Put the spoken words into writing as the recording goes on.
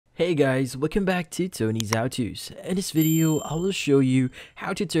Hey guys, welcome back to Tony's How To's. In this video, I will show you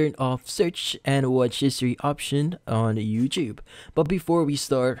how to turn off search and watch history option on YouTube. But before we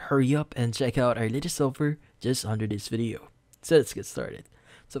start, hurry up and check out our latest offer just under this video. So let's get started.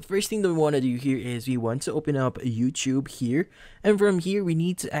 So first thing that we want to do here is we want to open up YouTube here, and from here we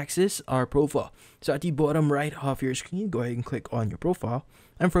need to access our profile. So at the bottom right of your screen, go ahead and click on your profile,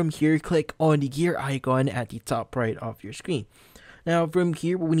 and from here click on the gear icon at the top right of your screen. Now from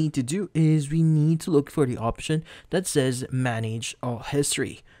here, what we need to do is we need to look for the option that says manage all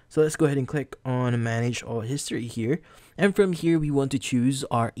history. So let's go ahead and click on manage all history here, and from here we want to choose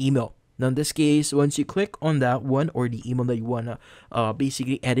our email. Now in this case, once you click on that one, or the email that you want to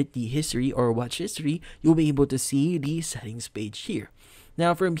basically edit the history or watch history, you'll be able to see the settings page here.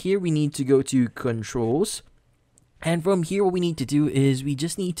 Now from here we need to go to controls, and from here what we need to do is we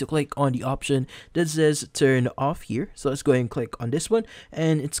just need to click on the option that says turn off here. So let's go ahead and click on this one,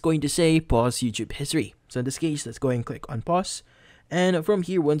 and it's going to say pause YouTube history. So in this case, let's go ahead and click on pause. And from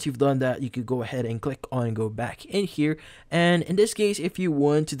here, once you've done that, you could go ahead and click on go back in here. And in this case, if you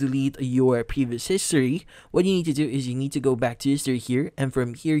want to delete your previous history, what you need to do is you need to go back to history here, and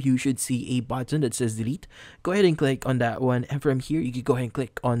from here you should see a button that says delete. Go ahead and click on that one, and from here you could go ahead and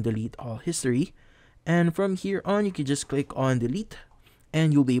click on delete all history. And from here on, you can just click on delete,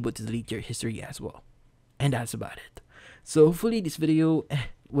 and you'll be able to delete your history as well. And that's about it. So hopefully this video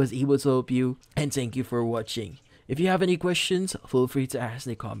was able to help you, and thank you for watching. If you have any questions, feel free to ask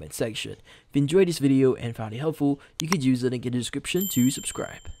in the comment section. If you enjoyed this video and found it helpful, you could use the link in the description to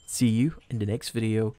subscribe. See you in the next video.